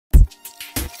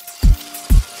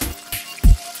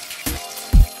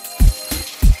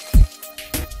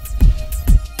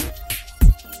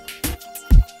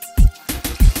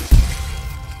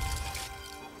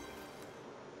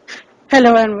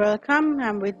Hello and welcome.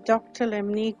 I'm with Dr.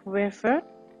 Lemnique Wafer.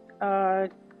 Uh,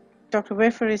 Dr.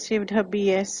 Wafer received her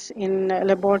BS in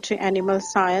Laboratory Animal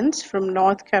Science from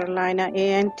North Carolina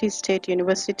A&T State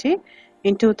University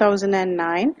in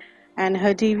 2009 and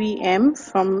her DVM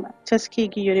from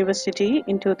Tuskegee University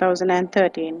in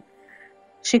 2013.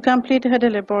 She completed her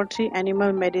laboratory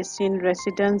animal medicine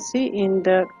residency in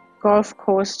the Gulf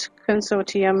Coast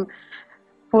Consortium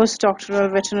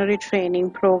Postdoctoral Veterinary Training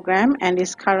Program and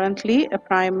is currently a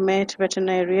primate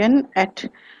veterinarian at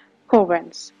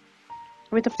Covance.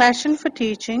 With a passion for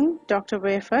teaching, Dr.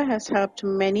 Wafer has helped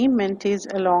many mentees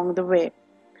along the way.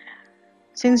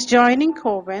 Since joining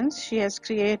Covance, she has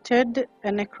created a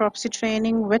necropsy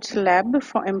training vet lab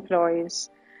for employees,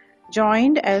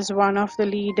 joined as one of the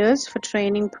leaders for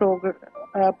training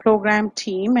program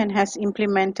team, and has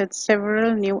implemented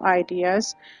several new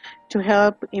ideas to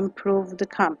help improve the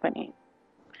company.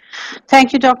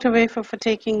 Thank you, Dr. Wafer, for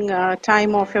taking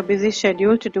time off your busy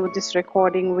schedule to do this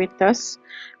recording with us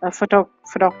for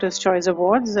Doctor's Choice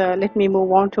Awards. Let me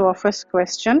move on to our first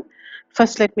question.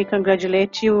 First, let me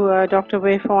congratulate you, Dr.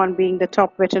 Wafer, on being the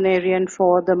top veterinarian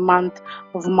for the month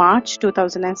of March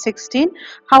 2016.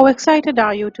 How excited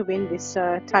are you to win this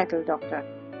title, Doctor?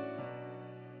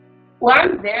 Well,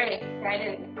 I'm very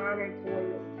excited and honored to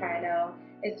win this title,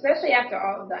 especially after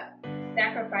all the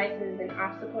sacrifices and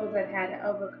obstacles I've had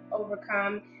to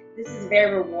overcome. This is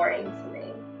very rewarding to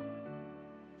me.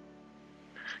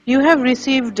 You have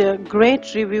received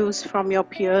great reviews from your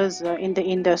peers in the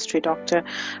industry, Doctor.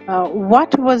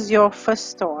 What was your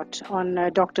first thought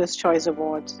on Doctor's Choice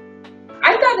Awards?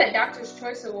 I thought that Doctor's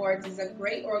Choice Awards is a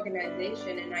great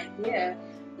organization and idea.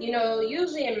 You know,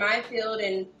 usually in my field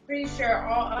and pretty sure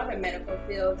all other medical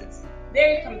fields, it's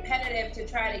very competitive to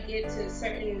try to get to a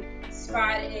certain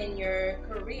spot in your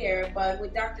career. But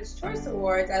with Doctor's Choice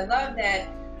Awards, I love that,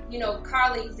 you know,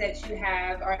 colleagues that you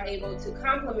have are able to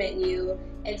compliment you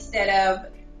instead of,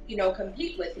 you know,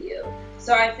 compete with you.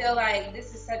 So I feel like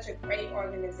this is such a great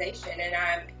organization, and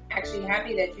I'm actually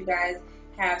happy that you guys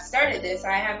have started this.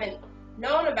 I haven't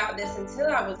known about this until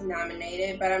I was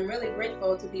nominated, but I'm really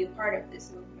grateful to be a part of this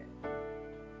movement.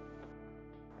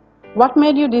 What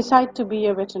made you decide to be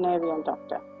a veterinarian,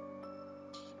 Doctor?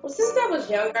 Well, since I was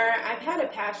younger, I've had a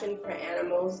passion for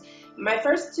animals. My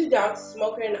first two dogs,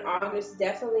 Smoker and August,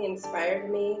 definitely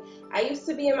inspired me. I used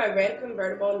to be in my red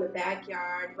convertible in the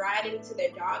backyard, riding to their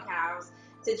doghouse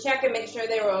to check and make sure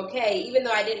they were okay, even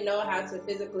though I didn't know how to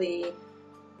physically,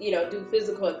 you know, do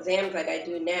physical exams like I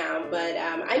do now, but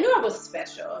I knew I was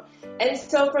special. And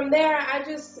so from there, I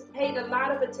just paid a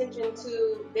lot of attention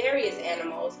to various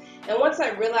animals. And once I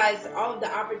realized all of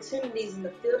the opportunities in the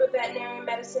field of veterinary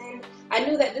medicine, I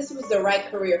knew that this was the right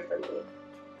career for me.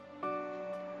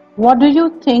 What do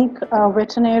you think a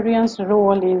veterinarian's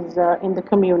role is in the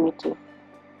community?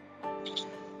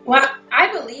 Well,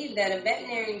 I believe that a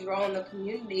veterinarian's role in the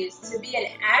community is to be an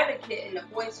advocate and a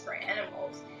voice for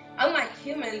animals. Unlike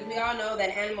humans, we all know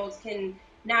that animals can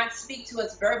not speak to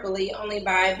us verbally, only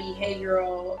by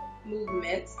behavioral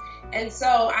movements. And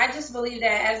so I just believe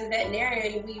that as a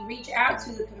veterinarian, we reach out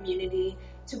to the community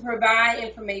to provide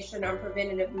information on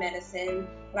preventative medicine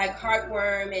like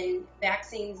heartworm and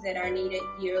vaccines that are needed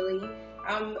yearly.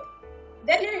 Um,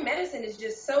 Veterinary medicine is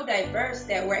just so diverse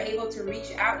that we're able to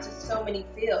reach out to so many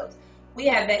fields. We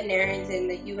have veterinarians in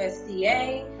the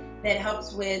USDA that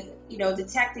helps with, you know,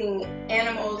 detecting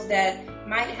animals that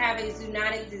might have a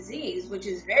zoonotic disease, which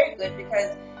is very good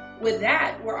because with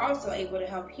that, we're also able to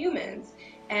help humans.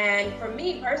 And for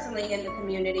me personally in the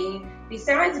community,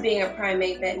 besides being a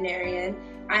primate veterinarian,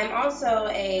 I'm also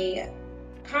a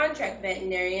contract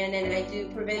veterinarian and I do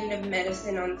preventative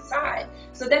medicine on the side.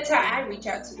 So that's how I reach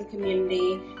out to the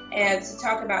community and to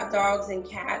talk about dogs and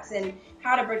cats and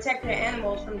how to protect their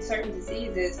animals from certain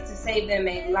diseases to save them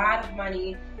a lot of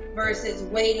money versus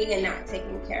waiting and not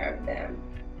taking care of them.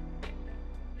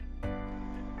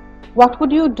 What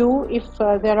would you do if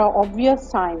there are obvious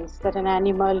signs that an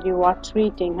animal you are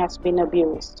treating has been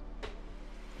abused?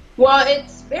 Well,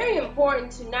 it's very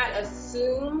important to not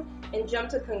assume and jump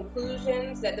to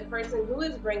conclusions that the person who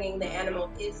is bringing the animal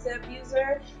is the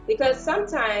abuser, because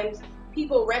sometimes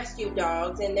people rescue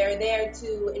dogs and they're there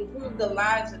to improve the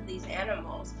lives of these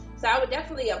animals. So I would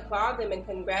definitely applaud them and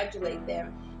congratulate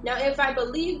them. Now, if I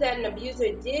believe that an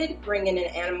abuser did bring in an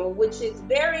animal, which is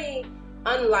very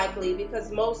unlikely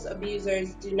because most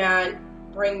abusers do not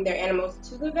bring their animals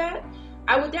to the vet,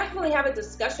 I would definitely have a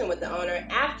discussion with the owner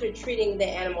after treating the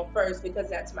animal first because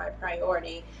that's my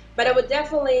priority. But I would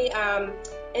definitely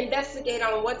investigate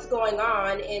on what's going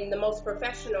on in the most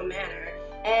professional manner.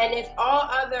 And if all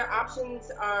other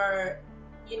options are,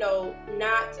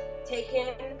 not taken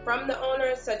from the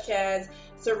owner, such as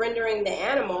surrendering the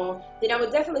animal, then I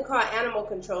would definitely call animal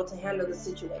control to handle the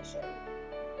situation.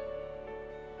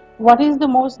 What is the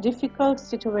most difficult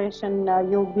situation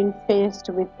you've been faced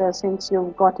with since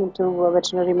you got into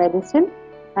veterinary medicine,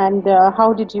 and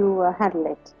how did you handle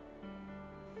it?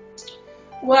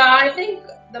 Well, I think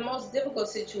the most difficult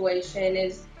situation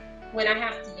is when I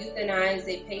have to euthanize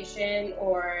a patient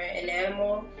or an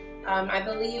animal. I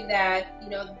believe that,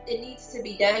 it needs to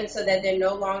be done so that they're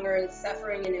no longer in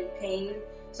suffering and in pain.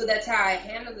 So that's how I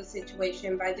handle the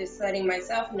situation, by just letting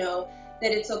myself know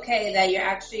that it's okay, that you're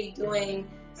actually doing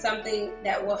something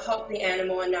that will help the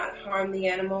animal and not harm the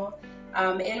animal.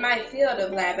 In my field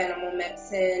of lab animal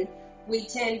medicine, we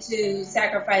tend to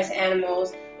sacrifice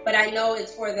animals, but I know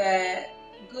it's for the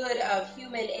good of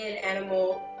human and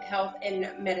animal health and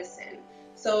medicine.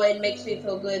 So it makes me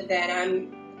feel good that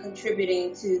I'm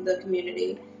contributing to the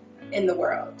community in the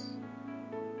world.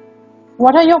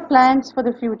 What are your plans for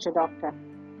the future, doctor?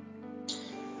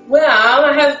 Well,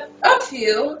 I have a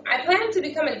few. I plan to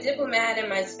become a diplomat in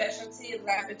my specialty of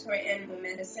laboratory animal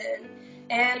medicine.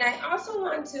 And I also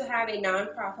want to have a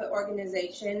nonprofit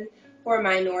organization for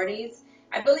minorities.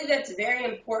 I believe that's very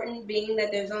important, being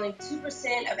that there's only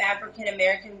 2% of African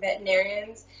American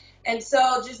veterinarians. And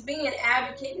so just being an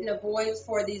advocate and a voice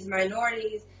for these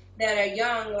minorities that are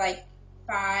young, like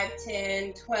 5,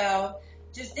 10, 12,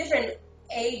 just different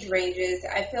age ranges,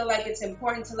 I feel like it's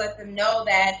important to let them know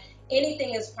that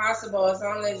anything is possible as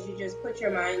long as you just put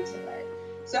your mind to it.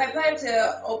 So I plan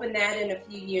to open that in a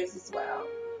few years as well.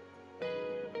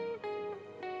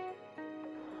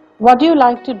 What do you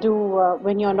like to do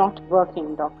when you're not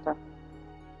working, doctor?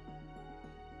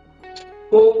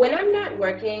 Well, when I'm not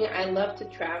working, I love to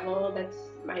travel. That's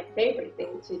my favorite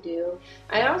thing to do.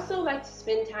 I also like to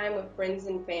spend time with friends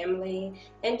and family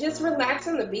and just relax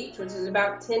on the beach, which is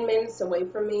about 10 minutes away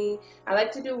from me. I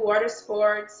like to do water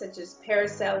sports such as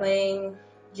parasailing,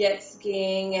 jet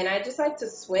skiing, and I just like to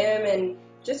swim and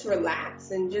just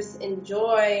relax and just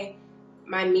enjoy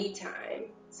my me time.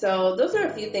 So those are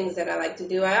a few things that I like to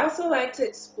do. I also like to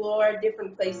explore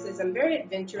different places. I'm very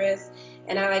adventurous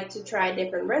and I like to try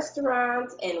different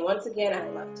restaurants. And once again, I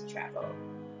love to travel.